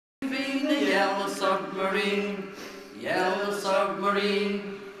yellow submarine, yellow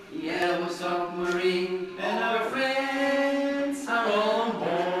submarine, yellow submarine. And our friends are all on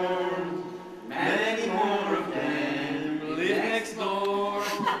board. Many more of them live next door.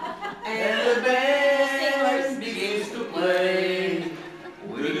 And the band begins to play.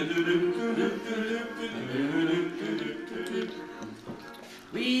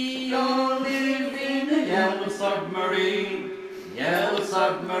 We all live in the yellow submarine, yellow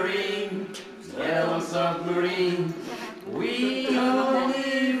submarine, yellow submarine. We all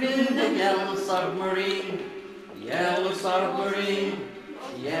live in the yellow submarine, yellow submarine,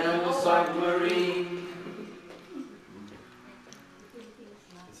 yellow submarine.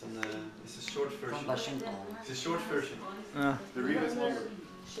 It's a short version. It's a short version. The real is longer.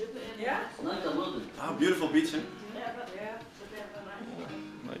 Yeah? Ah, beautiful beach, hè?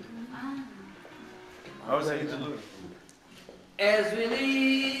 How was that interlude? As we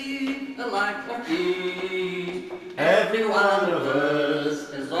live a life of peace, every one of us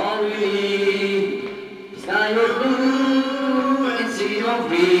is all we need. Sky of blue and sea of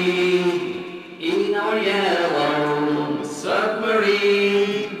green, in our yellow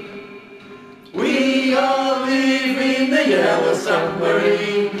submarine. We all live in the yellow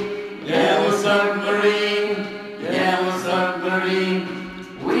submarine, yellow submarine, yellow submarine.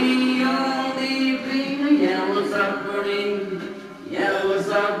 We all live in the yellow submarine, yellow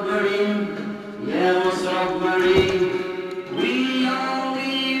submarine, yellow submarine. We all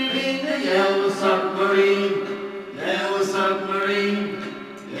live in the yellow submarine, yellow submarine,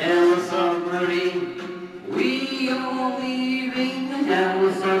 yellow submarine. We all live in the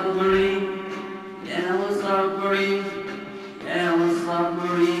yellow submarine, yellow submarine, yellow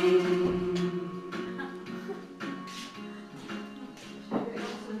submarine.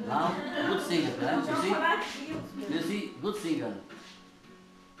 Now, good singer, right? You see, good singer.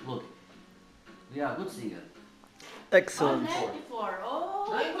 Look, we are good singer. Excellent. Huh?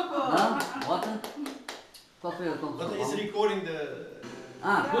 What? But is recording the...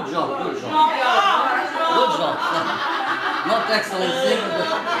 Ah, good job, good job. Good job. Not excellent singer, but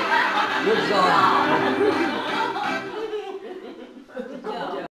good job.